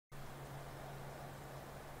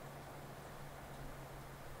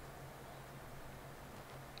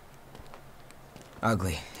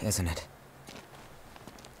Ugly, isn't it?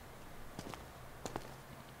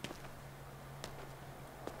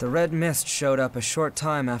 The red mist showed up a short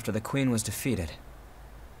time after the Queen was defeated.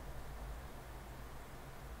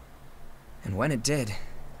 And when it did,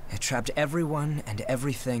 it trapped everyone and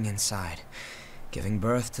everything inside, giving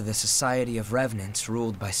birth to the Society of Revenants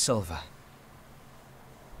ruled by Silva.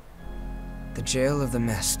 The Jail of the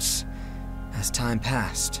Mists. As time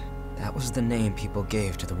passed, that was the name people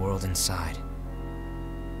gave to the world inside.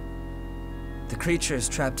 The creatures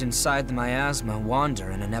trapped inside the miasma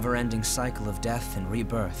wander in a never-ending cycle of death and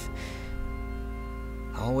rebirth,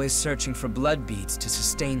 always searching for blood beads to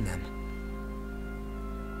sustain them.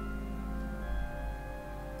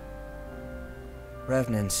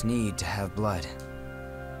 Revenants need to have blood.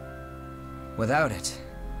 Without it,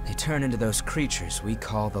 they turn into those creatures we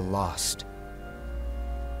call the Lost.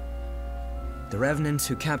 The Revenants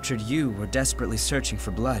who captured you were desperately searching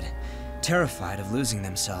for blood, terrified of losing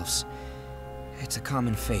themselves. It's a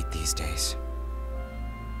common fate these days.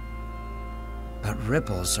 But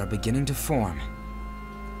ripples are beginning to form.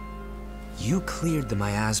 You cleared the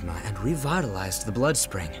miasma and revitalized the blood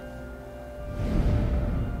spring.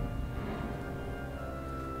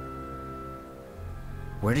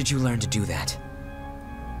 Where did you learn to do that?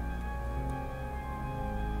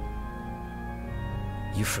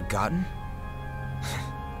 You've forgotten?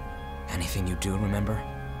 Anything you do remember?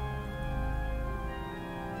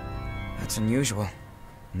 That's unusual,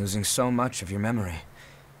 losing so much of your memory.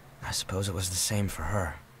 I suppose it was the same for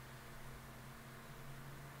her.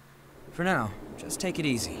 For now, just take it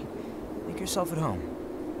easy. Make yourself at home.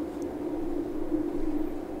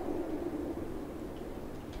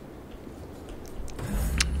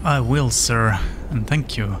 I will, sir, and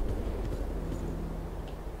thank you.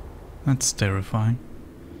 That's terrifying.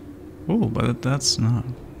 Oh, but that's not...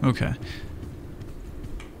 Okay.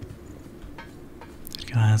 That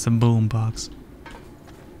guy has a boombox.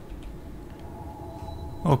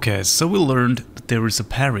 Okay, so we learned that there is a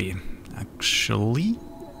parry, actually.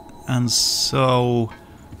 And so...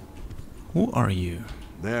 Who are you?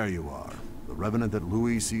 There you are. The Revenant that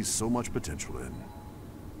Louis sees so much potential in.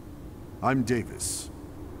 I'm Davis.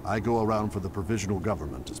 I go around for the Provisional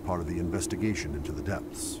Government as part of the investigation into the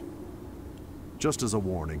depths. Just as a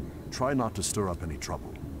warning, try not to stir up any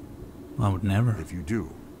trouble. I would never. If you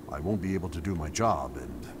do, I won't be able to do my job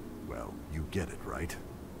and, well, you get it, right?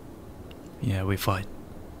 Yeah, we fight.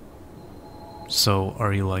 So,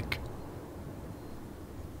 are you like...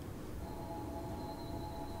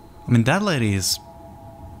 I mean, that lady is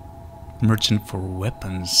merchant for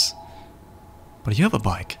weapons. But you have a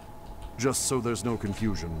bike. Just so there's no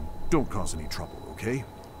confusion, don't cause any trouble, okay?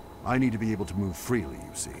 I need to be able to move freely,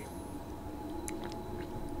 you see.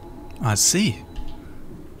 I see.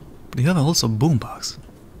 But you have also a boombox.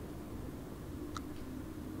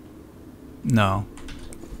 No.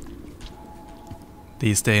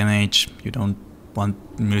 These day and age, you don't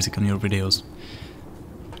want music on your videos.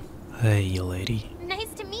 Hey, lady.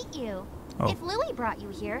 Nice to meet you. Oh. If Louis brought you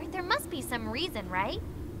here, there must be some reason, right?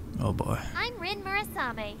 Oh boy. I'm Rin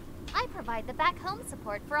Murasame. I provide the back home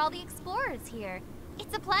support for all the explorers here.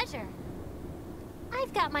 It's a pleasure.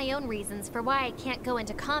 I've got my own reasons for why I can't go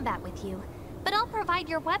into combat with you, but I'll provide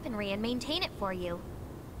your weaponry and maintain it for you.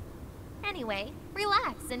 Anyway,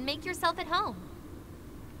 relax and make yourself at home.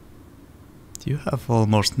 You have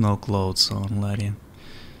almost no clothes on, lady.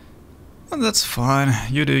 Well, that's fine.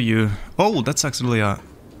 You do you. Oh, that's actually a...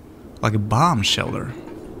 like a bomb shelter.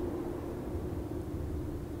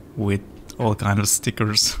 With all kind of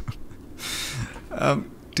stickers.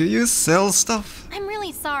 Do you sell stuff? I'm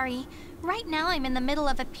really sorry. Right now I'm in the middle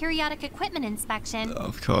of a periodic equipment inspection.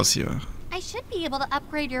 Of course, yeah. I should be able to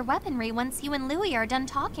upgrade your weaponry once you and Louis are done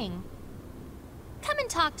talking. Come and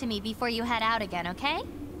talk to me before you head out again, okay?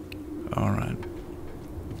 Alright.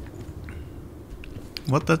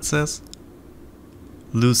 What that says?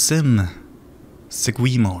 Lucim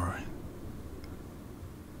Seguimore.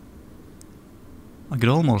 I could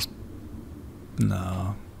almost...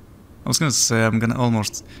 No. I was gonna say I'm gonna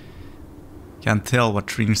almost... Can't tell what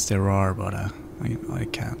dreams there are, but I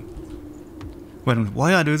can't. Wait a minute,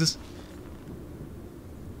 why I do this?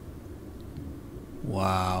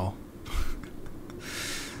 Wow.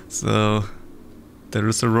 So... There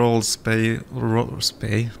is a roleplay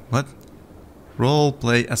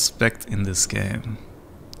aspect in this game.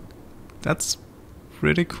 That's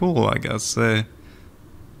pretty cool, I gotta say.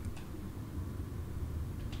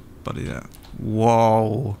 But yeah.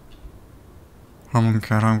 Whoa. I'm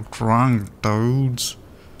getting drunk, dudes.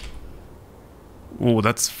 Oh,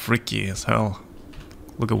 that's freaky as hell.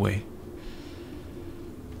 Look away.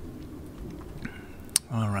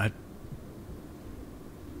 Alright.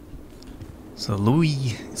 So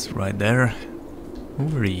Louis is right there.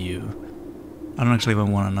 Who are you? I don't actually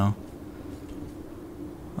even want to know.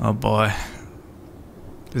 Oh boy.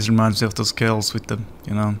 This reminds me of those girls with the,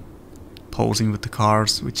 you know, posing with the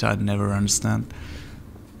cars, which I'd never understand.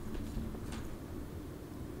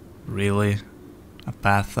 Really? A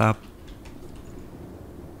bathtub?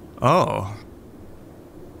 Oh.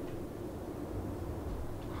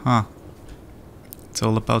 Huh. It's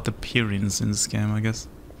all about appearance in this game, I guess.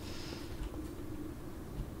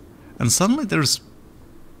 And suddenly there's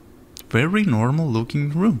very normal looking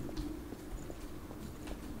room.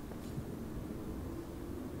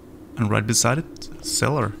 And right beside it,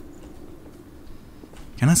 cellar.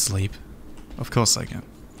 Can I sleep? Of course I can.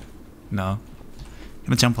 No.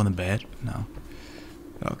 Can I jump on the bed? No.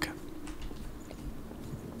 Okay.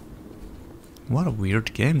 What a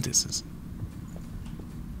weird game this is.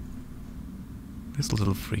 This is a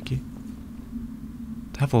little freaky.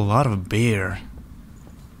 They have a lot of beer.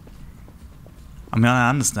 I mean, I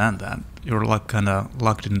understand that. You're like kinda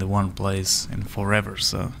locked in the one place in forever,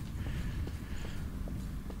 so...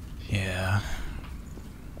 Yeah.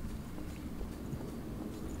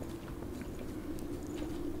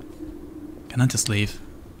 Can I just leave?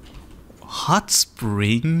 Hot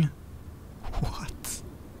spring? What?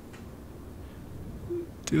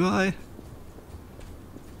 Do I?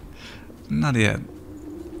 Not yet.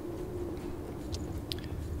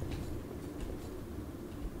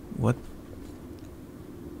 What?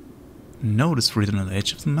 Notice written on the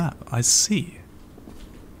edge of the map. I see.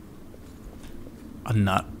 A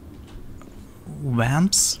nut.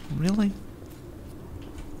 Vamps? Really?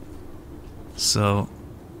 So,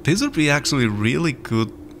 this would be actually really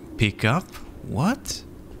good pickup. What?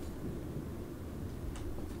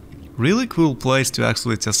 Really cool place to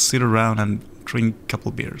actually just sit around and drink a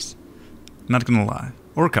couple beers. Not gonna lie.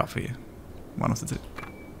 Or coffee. One of the two.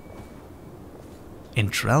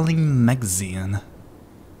 Enthralling magazine.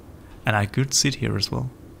 And I could sit here as well.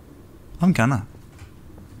 I'm gonna.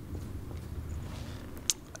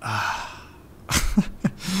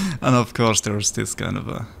 And of course there's this kind of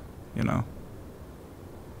a, you know,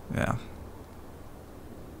 yeah.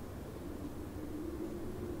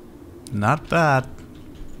 Not bad.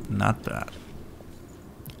 Not bad.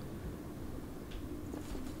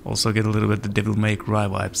 Also get a little bit the Devil May Cry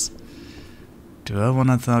vibes. Do I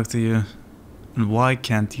wanna talk to you? And why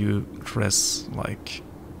can't you dress like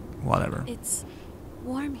whatever? It's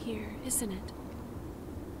warm here, isn't it?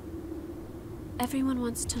 Everyone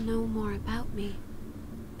wants to know more about me,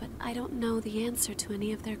 but I don't know the answer to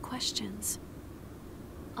any of their questions.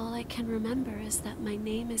 All I can remember is that my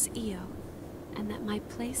name is Io, and that my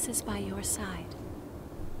place is by your side.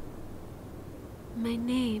 My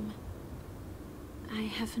name... I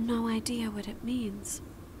have no idea what it means.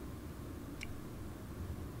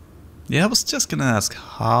 Yeah, I was just gonna ask,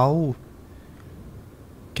 how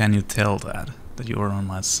can you tell that you are on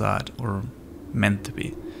my side, or meant to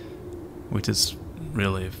be? Which is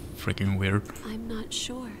really freaking weird. I'm not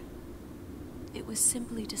sure. It was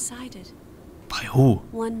simply decided. By who?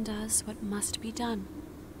 One does what must be done.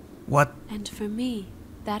 What? And for me,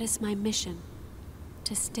 that is my mission.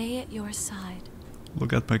 To stay at your side.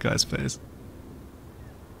 Look at my guy's face.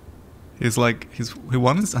 He's like, he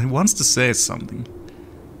wants to say something.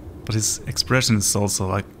 But his expression is also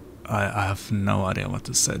like, I have no idea what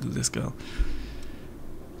to say to this girl.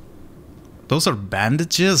 Those are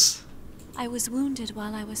bandages? I was wounded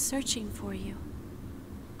while I was searching for you.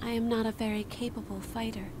 I am not a very capable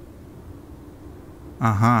fighter.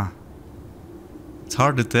 Uh-huh. It's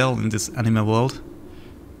hard to tell in this anime world.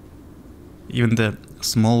 Even the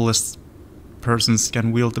smallest persons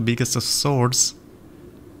can wield the biggest of swords.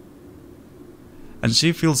 And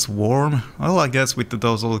she feels warm. Well, I guess with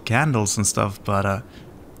those old candles and stuff, but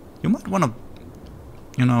you might want to,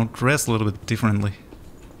 you know, dress a little bit differently.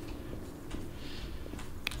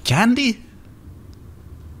 Candy?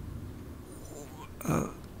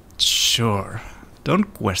 Sure.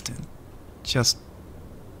 Don't question. Just...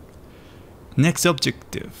 Next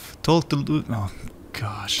objective. Told to do... Oh,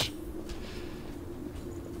 gosh.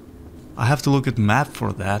 I have to look at map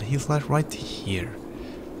for that. He's like right here.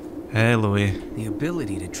 Hey, Louis. The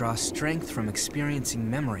ability to draw strength from experiencing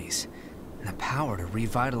memories, and the power to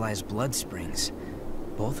revitalize blood springs.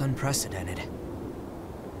 Both unprecedented.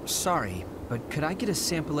 Sorry, but could I get a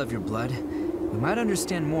sample of your blood? We might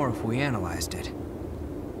understand more if we analyzed it.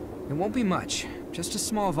 It won't be much, just a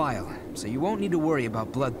small vial, so you won't need to worry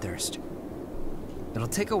about bloodthirst. It'll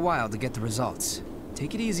take a while to get the results.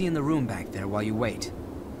 Take it easy in the room back there while you wait.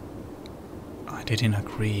 I didn't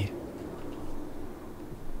agree.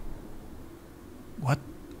 What?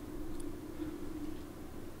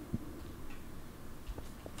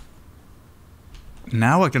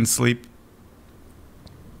 Now I can sleep.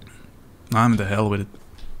 I'm the hell with it.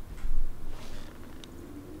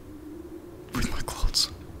 Bring my clothes.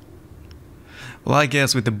 Well, I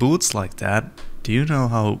guess with the boots like that, do you know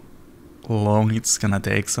how long it's gonna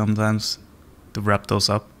take sometimes to wrap those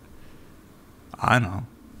up? I know.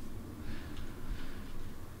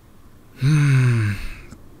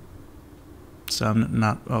 So I'm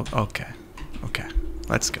not... Oh, okay. Okay.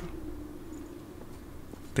 Let's go.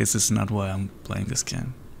 This is not why I'm playing this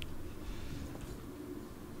game.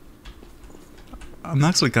 I'm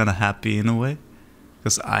actually kind of happy in a way,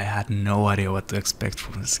 because I had no idea what to expect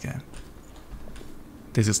from this game.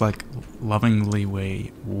 This is like lovingly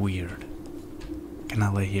way weird. Can I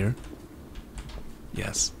lay here?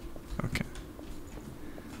 Yes. Okay.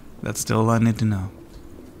 That's all I need to know.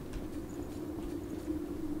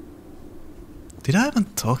 Did I even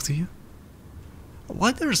talk to you?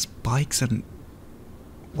 Why there's spikes and...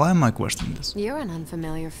 Why am I questioning this? You're an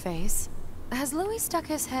unfamiliar face. Has Louis stuck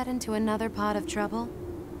his head into another pot of trouble?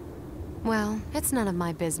 Well, it's none of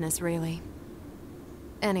my business, really.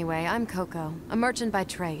 Anyway, I'm Coco, a merchant by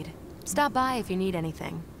trade. Stop by if you need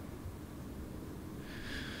anything.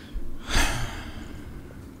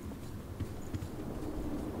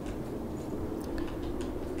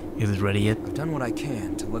 Is it ready yet? I've done what I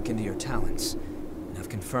can to look into your talents, and I've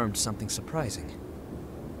confirmed something surprising.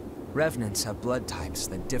 Revenants have blood types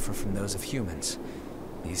that differ from those of humans.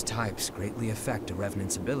 These types greatly affect a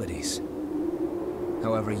Revenant's abilities.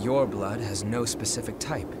 However, your blood has no specific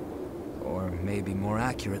type. Or maybe more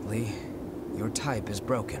accurately, your type is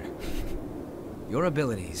broken. Your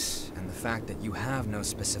abilities, and the fact that you have no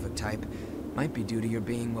specific type, might be due to your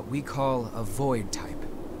being what we call a void type.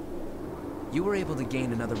 You were able to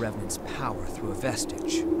gain another Revenant's power through a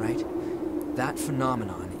vestige, right? That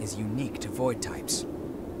phenomenon is unique to void types.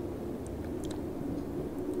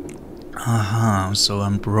 So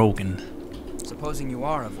I'm broken. Supposing you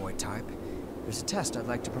are a void type, there's a test I'd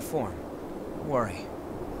like to perform. Don't worry,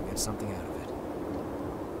 I'll get something out of it.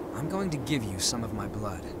 I'm going to give you some of my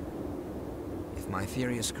blood. If my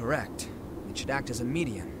theory is correct, it should act as a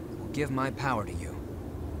medium that will give my power to you.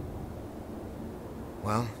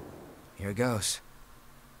 Well, here goes.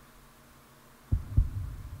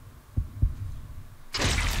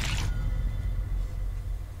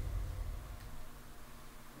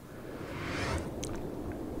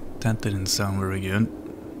 That didn't sound very good.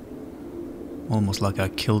 Almost like I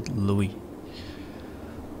killed Louis.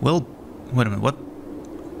 Well, wait a minute, what?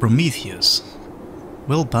 Prometheus.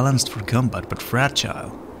 Well balanced for combat, but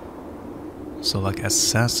fragile. So like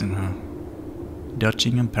assassin, huh?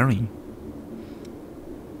 Dodging and parrying.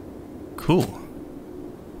 Cool.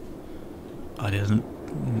 I didn't...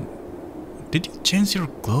 Did you change your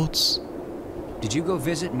clothes? Did you go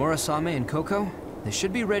visit Murasame and Coco? They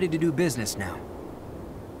should be ready to do business now.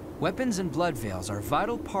 Weapons and blood veils are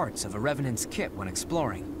vital parts of a Revenant's kit when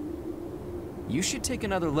exploring. You should take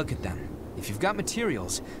another look at them. If you've got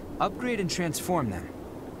materials, upgrade and transform them.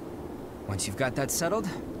 Once you've got that settled,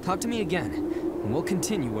 talk to me again, and we'll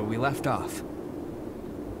continue where we left off.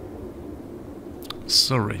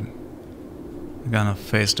 Sorry. I kind of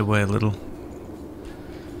phased away a little.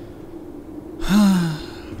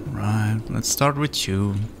 Right, let's start with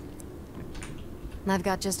you. I've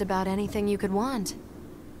got just about anything you could want.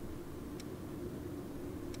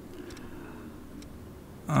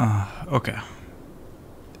 Okay.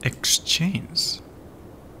 Exchange.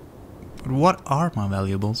 But what are my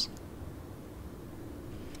valuables?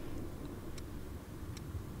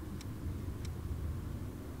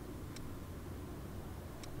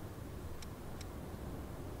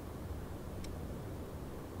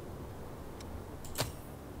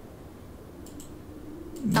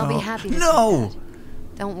 I'll be happy to No! see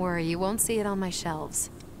that. Don't worry, you won't see it on my shelves.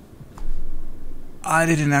 I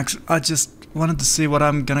didn't actually... I just wanted to see what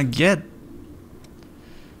I'm gonna get.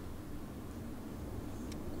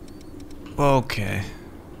 Okay.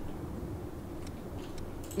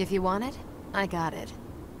 If you want it, I got it.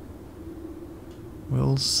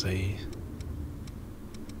 We'll see.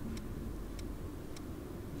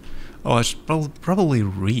 Oh, I should probably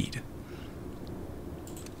read.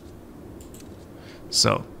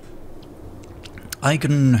 So,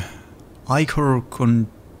 Ichor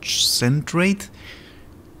concentrate.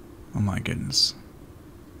 Oh my goodness.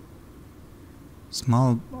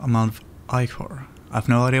 Small amount of ichor. I have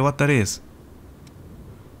no idea what that is.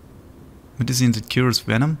 Medicine that cures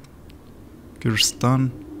venom, cures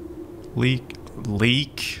stun,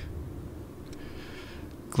 leak.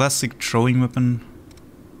 Classic throwing weapon.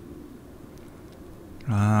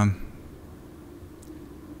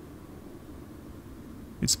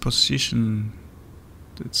 Its position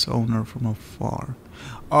its owner from afar.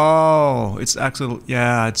 Oh, it's actually,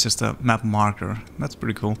 yeah, it's just a map marker. That's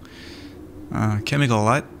pretty cool. Chemical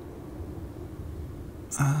light.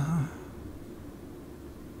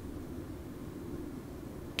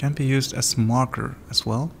 Can be used as marker as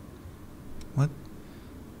well. What?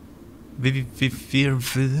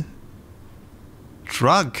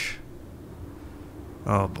 Drug.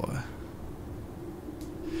 Oh boy.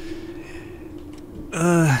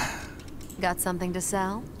 Got something to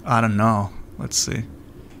sell? I don't know. Let's see.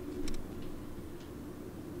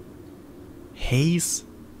 Haze?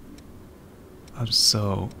 I'm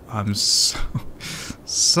so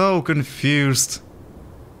so confused.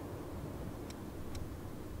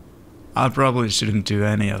 I probably shouldn't do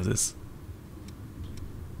any of this.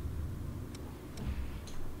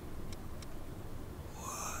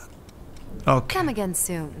 What? Okay. Come again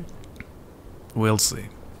soon. We'll see.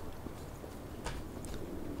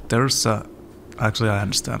 There's actually I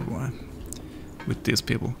understand why with these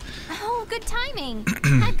people. Oh, good timing.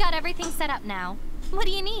 I've got everything set up now. What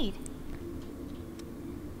do you need?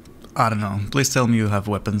 I don't know. Please tell me you have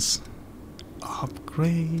weapons.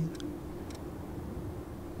 Upgrade.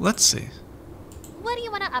 Let's see. What do you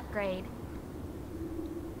want to upgrade?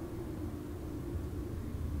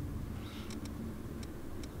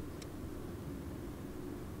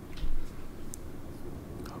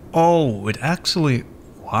 Oh, it actually...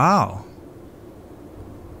 Wow.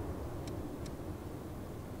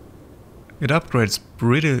 It upgrades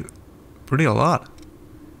pretty a lot.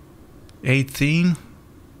 18...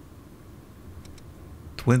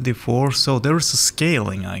 24, so there is a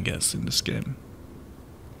scaling, I guess, in this game.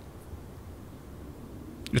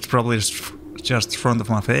 It's probably just in front of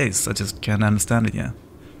my face, I just can't understand it yet.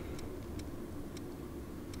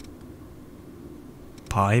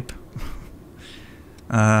 Pipe.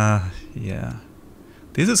 Yeah.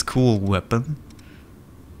 This is cool weapon,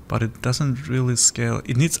 but it doesn't really scale.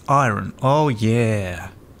 It needs iron. Oh yeah.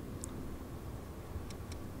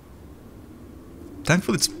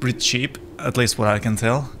 Thankfully it's pretty cheap, at least what I can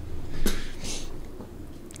tell.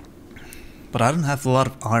 But I don't have a lot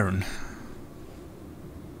of iron.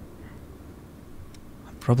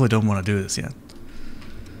 I probably don't want to do this yet.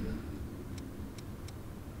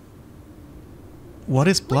 What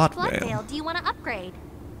is blood Which blood veil? veil do you want to upgrade?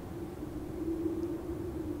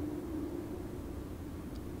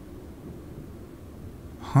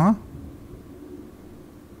 Huh?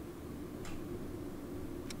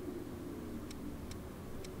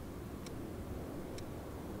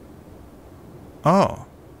 Oh.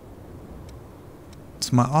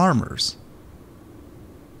 It's my armors.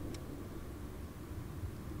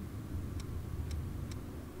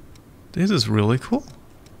 This is really cool.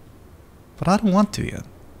 But I don't want to yet.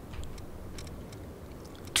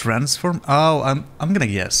 Transform? Oh, I'm gonna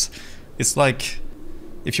guess. It's like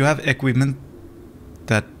if you have equipment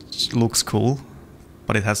that looks cool,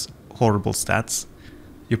 but it has horrible stats,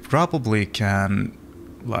 you probably can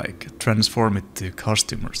like transform it to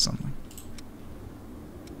costume or something.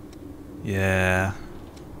 Yeah.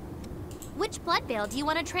 Which blood veil do you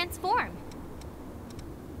want to transform?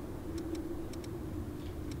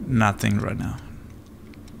 Nothing right now.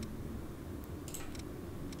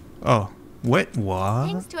 Oh, wait, what?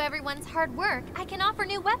 Thanks to everyone's hard work, I can offer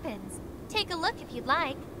new weapons. Take a look if you'd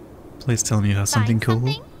like. Please tell me you have something Find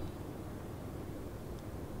cool. something?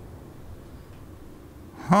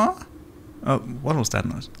 Huh? Oh, what was that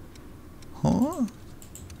noise? Huh?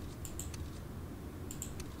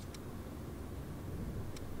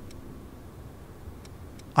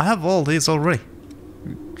 I have all these already.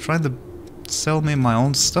 You're trying to sell me my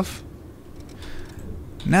own stuff?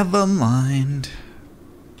 Never mind.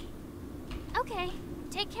 Okay,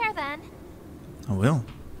 take care then. I will.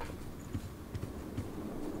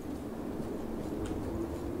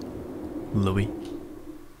 Louis.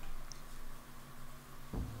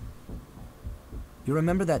 You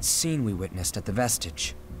remember that scene we witnessed at the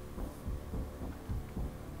Vestige?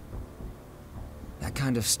 That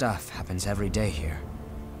kind of stuff happens every day here.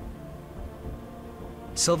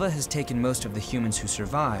 Silva has taken most of the humans who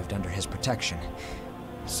survived under his protection,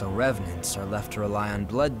 so revenants are left to rely on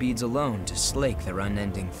blood beads alone to slake their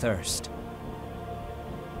unending thirst.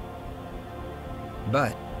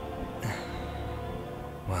 But,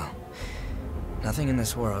 well, nothing in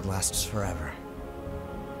this world lasts forever.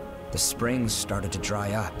 The springs started to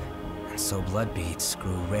dry up, and so blood beads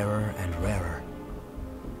grew rarer and rarer.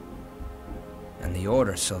 And the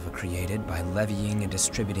order Silva created by levying and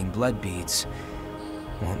distributing blood beads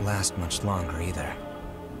won't last much longer either.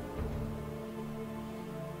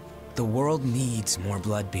 The world needs more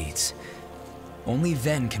blood beads. Only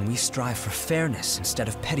then can we strive for fairness instead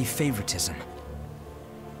of petty favoritism.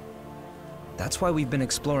 That's why we've been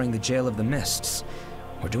exploring the Jail of the Mists.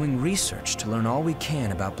 We're doing research to learn all we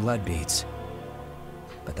can about blood beads.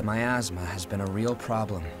 But the miasma has been a real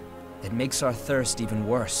problem. It makes our thirst even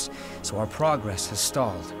worse, so our progress has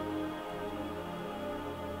stalled.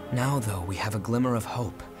 Now, though, we have a glimmer of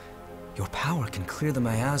hope. Your power can clear the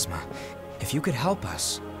miasma. If you could help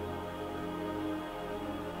us...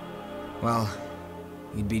 well,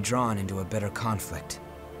 you'd be drawn into a bitter conflict.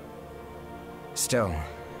 Still,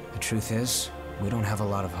 the truth is, we don't have a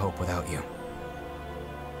lot of hope without you.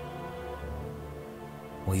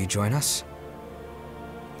 Will you join us?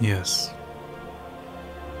 Yes.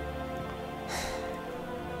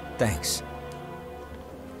 Thanks.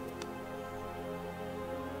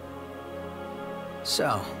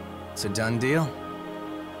 So, it's a done deal?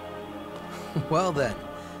 Well then,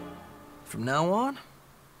 from now on,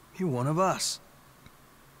 you're one of us.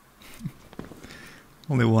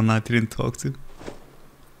 Only one I didn't talk to.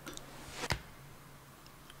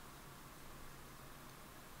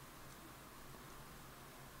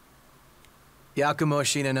 Yakumo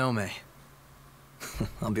Shinonome.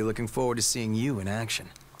 I'll be looking forward to seeing you in action.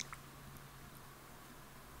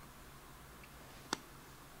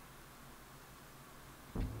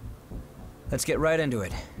 Let's get right into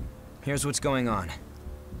it. Here's what's going on.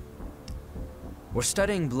 We're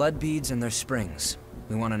studying blood beads and their springs.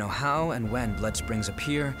 We want to know how and when blood springs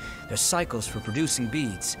appear, their cycles for producing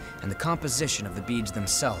beads, and the composition of the beads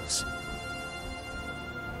themselves.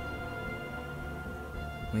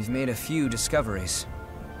 We've made a few discoveries.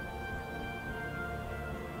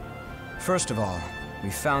 First of all, we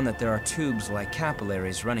found that there are tubes like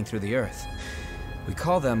capillaries running through the earth. We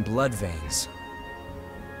call them blood veins.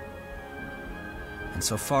 And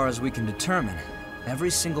so far as we can determine, every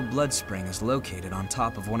single blood spring is located on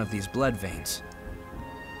top of one of these blood veins.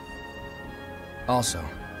 Also,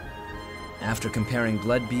 after comparing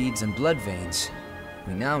blood beads and blood veins,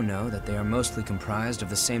 we now know that they are mostly comprised of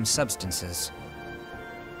the same substances.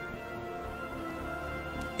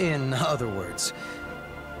 In other words,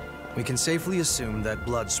 we can safely assume that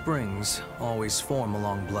blood springs always form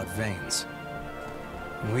along blood veins.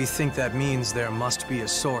 And we think that means there must be a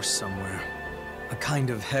source somewhere. A kind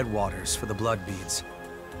of headwaters for the blood beads.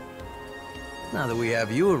 Now that we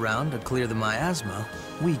have you around to clear the miasma,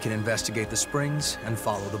 we can investigate the springs and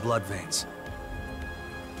follow the blood veins.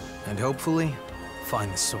 And hopefully,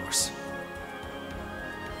 find the source.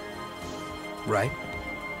 Right?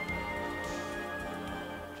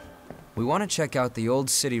 We want to check out the old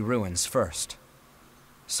city ruins first.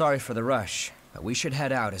 Sorry for the rush, but we should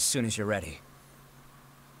head out as soon as you're ready.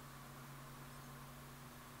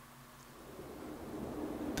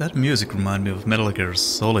 That music reminded me of Metal Gear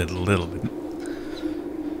Solid a little bit.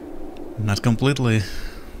 Not completely,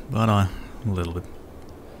 but a little bit.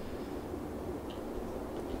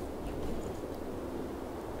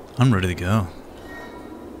 I'm ready to go.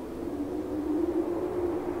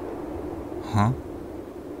 Huh?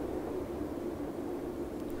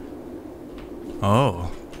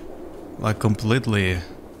 Oh. Like completely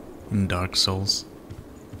in Dark Souls.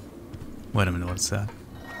 Wait a minute, what's that?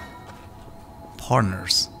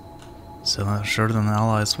 Partners. So certain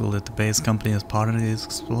allies will let the base company as partners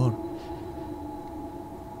explore.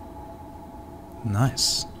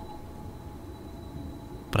 Nice.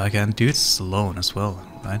 But I can do this alone as well,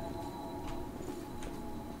 right?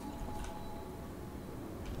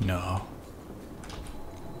 No.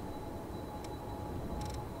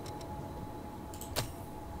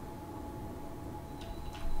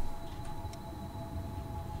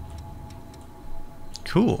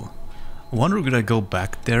 Cool. I wonder could I go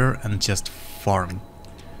back there and just farm.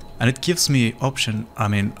 And it gives me option, I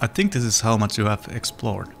mean, I think this is how much you have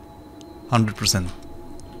explored. 100%.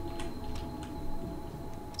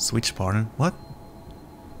 Switch partner, what?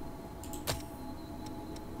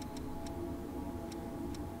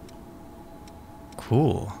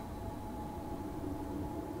 Cool.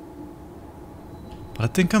 But I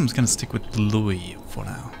think I'm just gonna stick with Louis for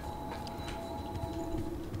now.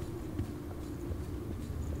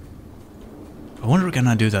 I wonder can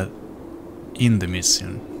I do that in the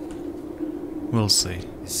mission? We'll see.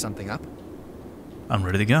 Is something up? I'm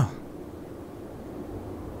ready to go.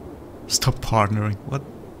 Stop partnering. What?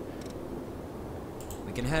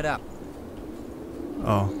 We can head up.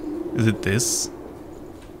 Oh, is it this?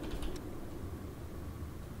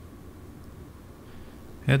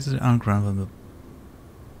 Head to the underground level.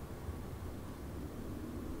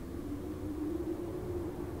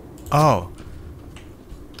 Oh,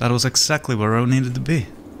 that was exactly where I needed to be.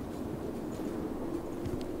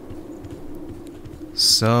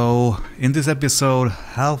 So, in this episode,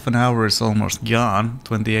 half an hour is almost gone,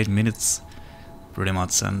 28 minutes pretty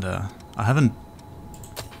much, and I I haven't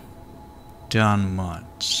done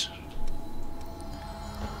much.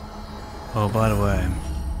 Oh, by the way,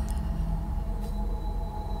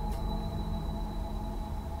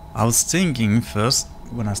 I was thinking first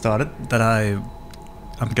when I started that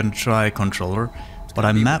I'm gonna try a controller, but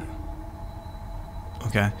I mapped.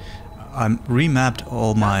 Okay, I remapped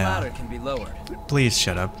all my. That ladder can be lowered. Please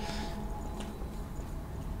shut up.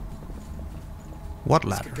 What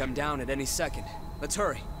This ladder? could come down at any second. Let's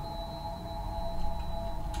hurry.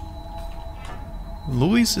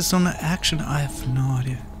 Luis is on action. I have no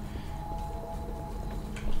idea.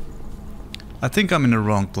 I think I'm in the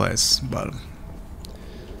wrong place, but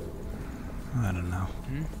I don't know.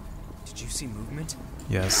 Did you see movement?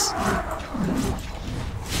 Yes. That's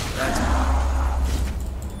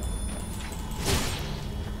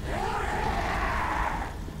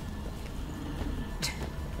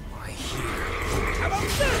why here? How about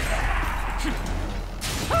this?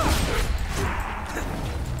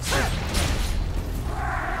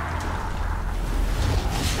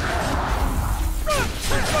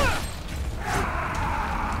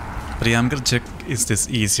 But yeah, I'm gonna check is this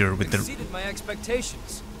easier with the Exceeded my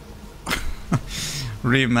expectations.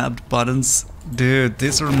 remapped buttons. Dude,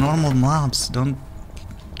 these are normal maps. Don't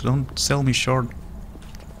sell me short.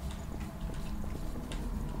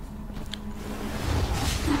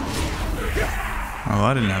 Oh,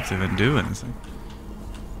 I didn't have to even do anything.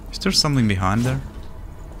 Is there something behind there?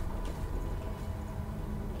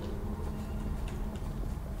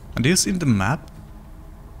 And do you see the map?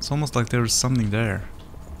 It's almost like there's something there.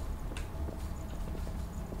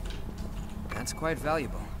 That's quite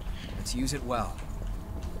valuable. Let's use it well.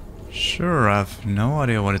 Sure, I have no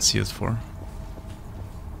idea what it's used for.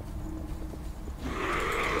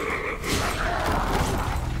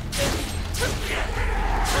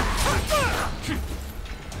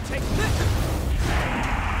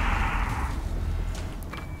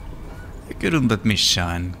 You couldn't let me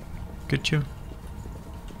shine, could you?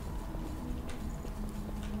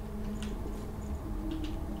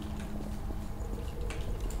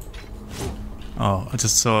 Oh, I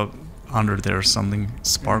just saw under there something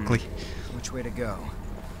sparkly. Which way to go?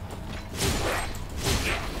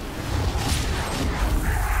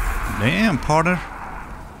 Damn, Potter.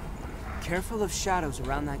 Careful of shadows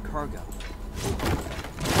around that cargo.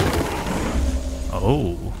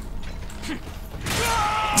 Oh.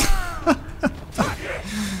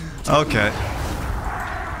 Okay.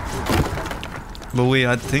 Louis,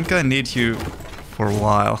 I think I need you for a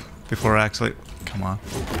while before I actually... Come on.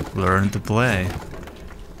 Learn to play.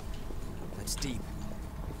 That's deep.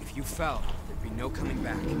 If you fell, there'd be no coming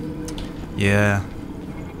back. Yeah.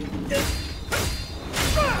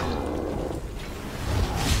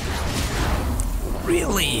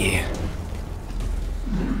 Really?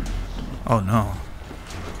 Oh no.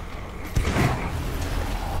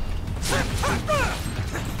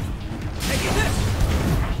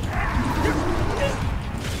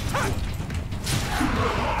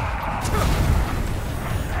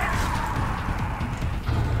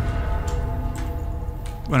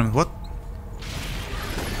 Wait a minute, what?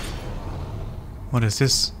 What is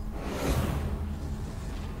this?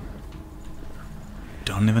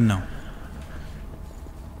 Don't even know.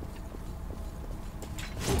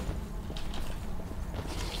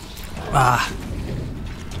 Ah!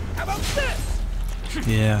 How about this?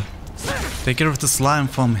 Yeah. Take care of the slime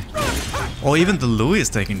for me. Oh, even the Louis is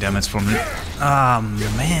taking damage from it. Ah,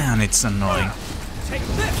 man, it's annoying. Take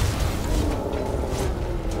this.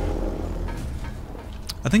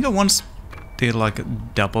 I think I once did like a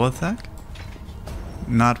double attack.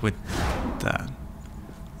 Not with that.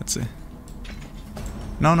 Let's see.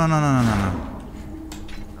 No.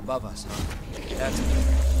 Above us, huh? That's it.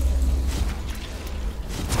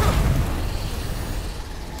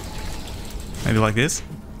 Maybe like this?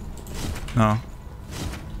 No.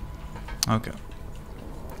 Okay.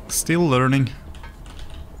 Still learning.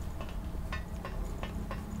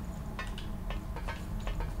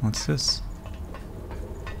 What's this?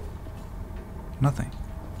 Nothing.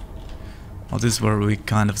 Oh, this is where we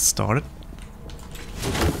kind of started.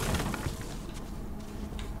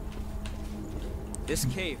 This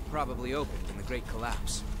cave probably opened in the Great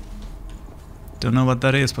Collapse. Don't know what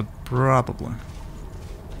that is, but probably.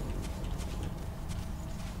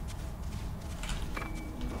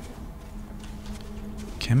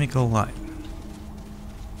 Chemical light.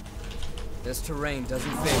 This terrain doesn't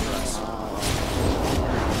favor us.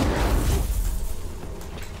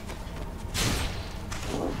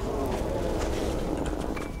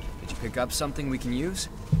 Did you pick up something we can use?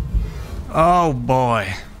 Oh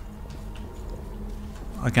boy.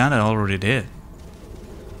 I kinda already did.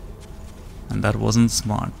 And that wasn't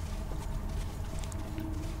smart.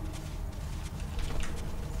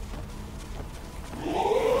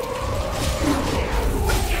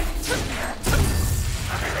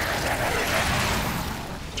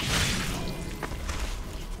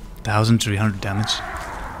 1,300 damage.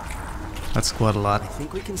 That's quite a lot. I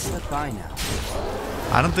think we can slip by now.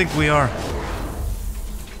 I don't think we are.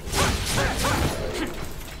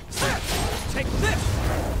 Take this!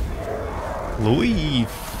 Louis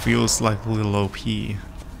feels like a little OP.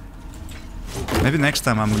 Maybe next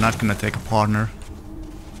time I'm not gonna take a partner.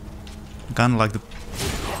 Kinda like the...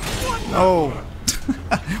 Oh!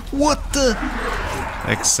 What the...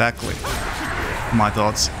 Exactly. My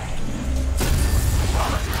thoughts.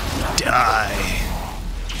 Die!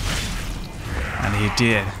 And he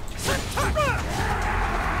did.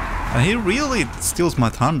 And he really steals my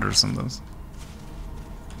thunder sometimes.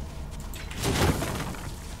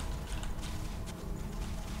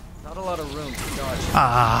 Not a lot of room to dodge.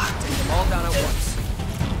 Ah! Take them all down at once.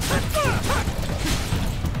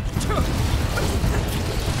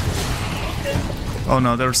 Oh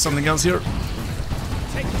no, there's something else here.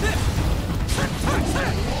 Take this!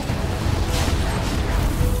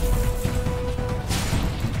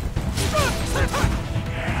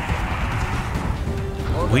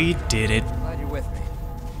 We did it. Glad you're with me.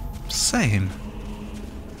 Same.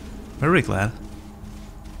 Very glad.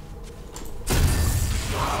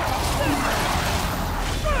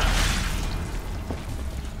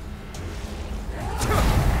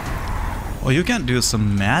 Oh, you can do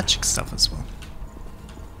some magic stuff as well.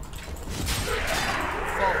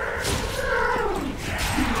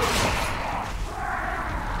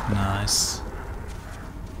 Nice.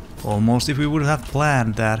 Almost if we would have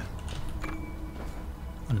planned that.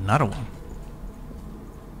 Another one.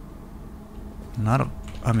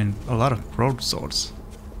 A lot of broadswords.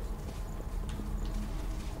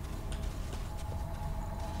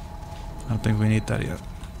 I don't think we need that yet.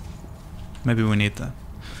 Maybe we need that.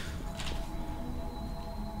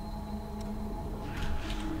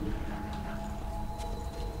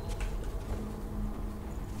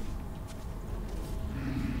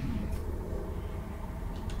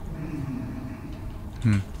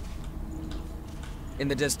 In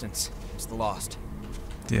the distance, it's the Lost.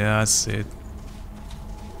 Yeah, I see it.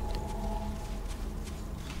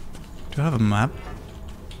 Do you have a map?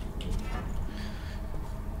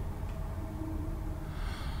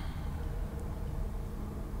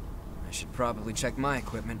 I should probably check my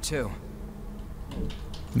equipment too.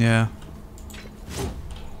 Yeah.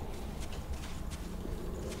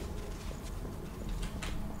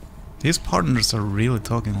 These partners are really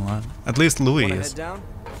talking a lot. At least Louis Wanna is. head down?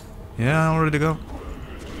 Yeah, I'm ready to go.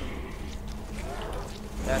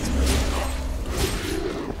 That's good.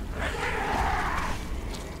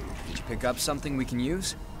 Did you pick up something we can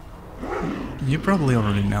use? You probably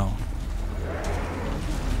already know.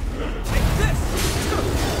 Take this!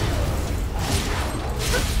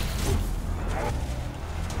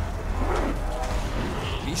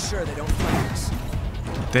 Be sure they don't find us.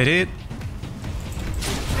 They did.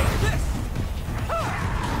 Take this!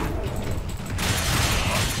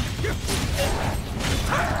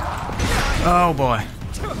 Oh boy.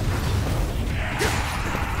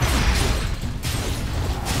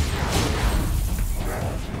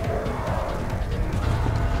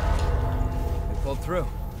 We pulled through.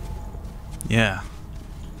 Yeah.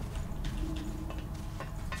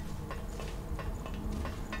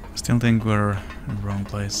 Still think we're in the wrong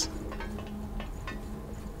place.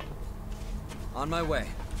 On my way.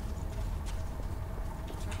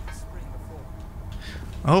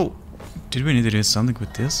 Oh, did we need to do something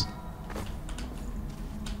with this?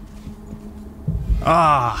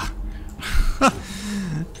 Ah!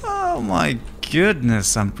 Oh my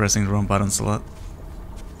goodness, I'm pressing the wrong buttons a lot.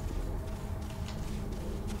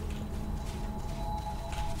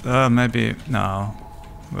 Maybe... no.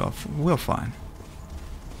 We're fine.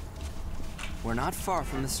 We're not far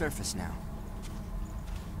from the surface now.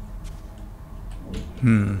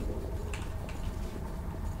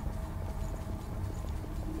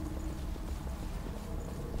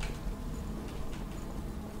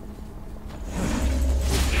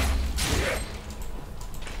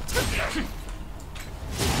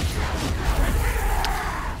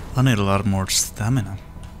 I need a lot more stamina.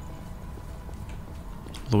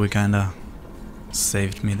 Louis kinda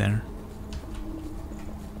saved me there.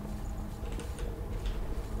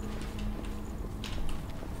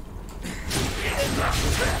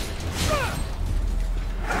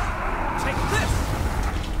 Take this!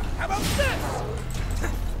 How about this?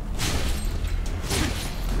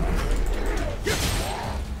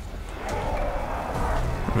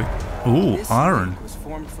 Ooh, This iron. lake was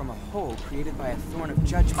formed from a hole created by a thorn of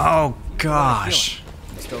judgment. Oh gosh.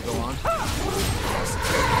 Still go on? How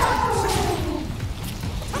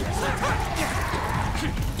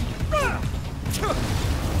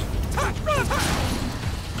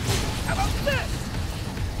about this?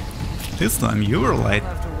 This time you were late.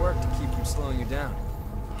 I'll have to work to keep from slowing you down.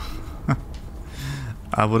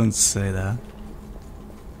 I wouldn't say that.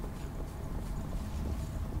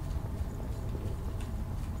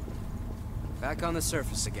 Back on the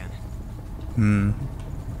surface again.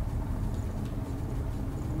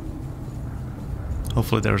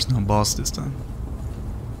 Hopefully there's no boss this time.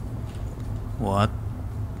 What?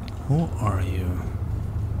 Who are you?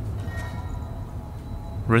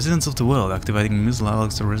 Residents of the world, activating missile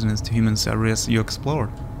allows the residents to humans areas you explore.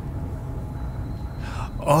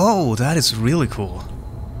 Oh, that is really cool.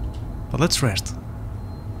 But let's rest.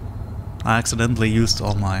 I accidentally used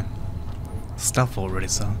all my stuff already,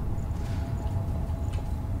 so...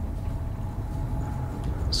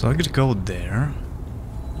 So I could go there.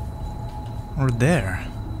 Or there.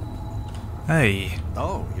 Hey.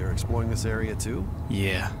 Oh, you're exploring this area too?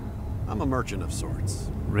 Yeah. I'm a merchant of sorts.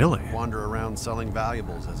 Really? Wander around selling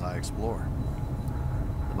valuables as I explore.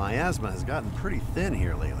 The miasma has gotten pretty thin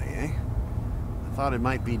here lately, eh? I thought it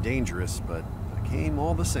might be dangerous, but I came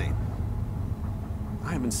all the same.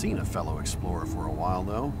 I haven't seen a fellow explorer for a while,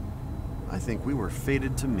 though. I think we were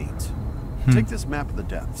fated to meet. Take this map of the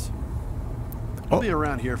depths. I'll be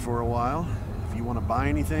around here for a while. If you want to buy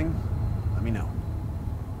anything, let me know.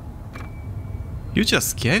 You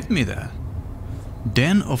just gave me that.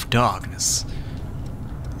 Den of Darkness.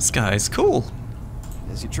 This guy is cool.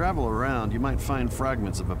 As you travel around, you might find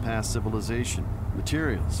fragments of a past civilization,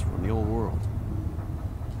 materials from the old world.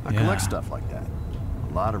 I collect stuff like that.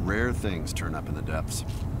 A lot of rare things turn up in the depths.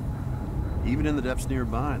 Even in the depths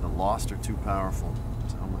nearby, the lost are too powerful,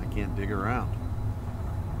 so I can't dig around.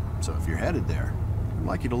 So if you're headed there, I'd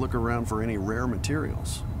like you to look around for any rare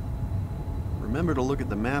materials. Remember to look at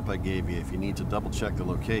the map I gave you if you need to double-check the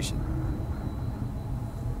location.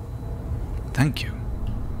 Thank you.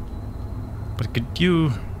 But could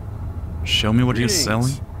you show me what you're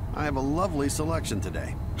selling? I have a lovely selection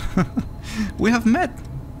today. We have met.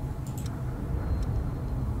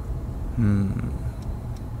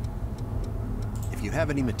 If you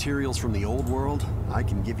have any materials from the old world, I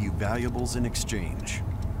can give you valuables in exchange.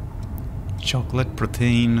 Chocolate,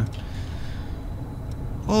 protein,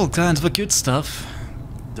 all kinds of good stuff.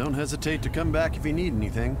 Don't hesitate to come back if you need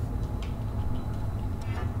anything.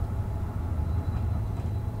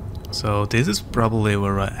 So this is probably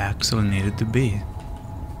where I actually needed to be.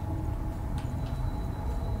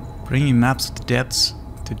 Bringing maps of the depths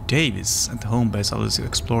to Davis at the home base allows you to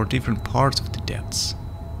explore different parts of the depths.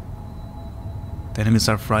 The enemies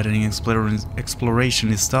are frightening, exploration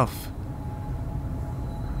is tough.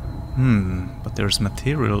 But there's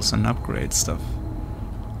materials and upgrade stuff.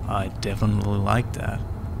 I definitely like that.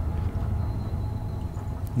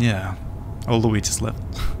 Yeah, all Luigi's left.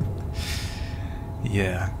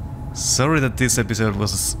 Yeah. Sorry that this episode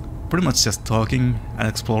was pretty much just talking and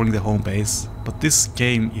exploring the home base, but this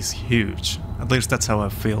game is huge. At least that's how I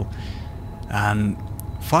feel. And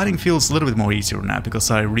fighting feels a little bit more easier now because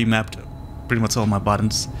I remapped pretty much all my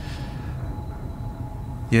buttons.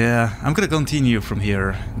 Yeah, I'm gonna continue from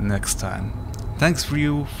here next time. Thanks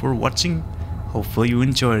for watching, hopefully you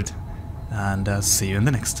enjoyed, and see you in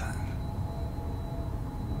the next time.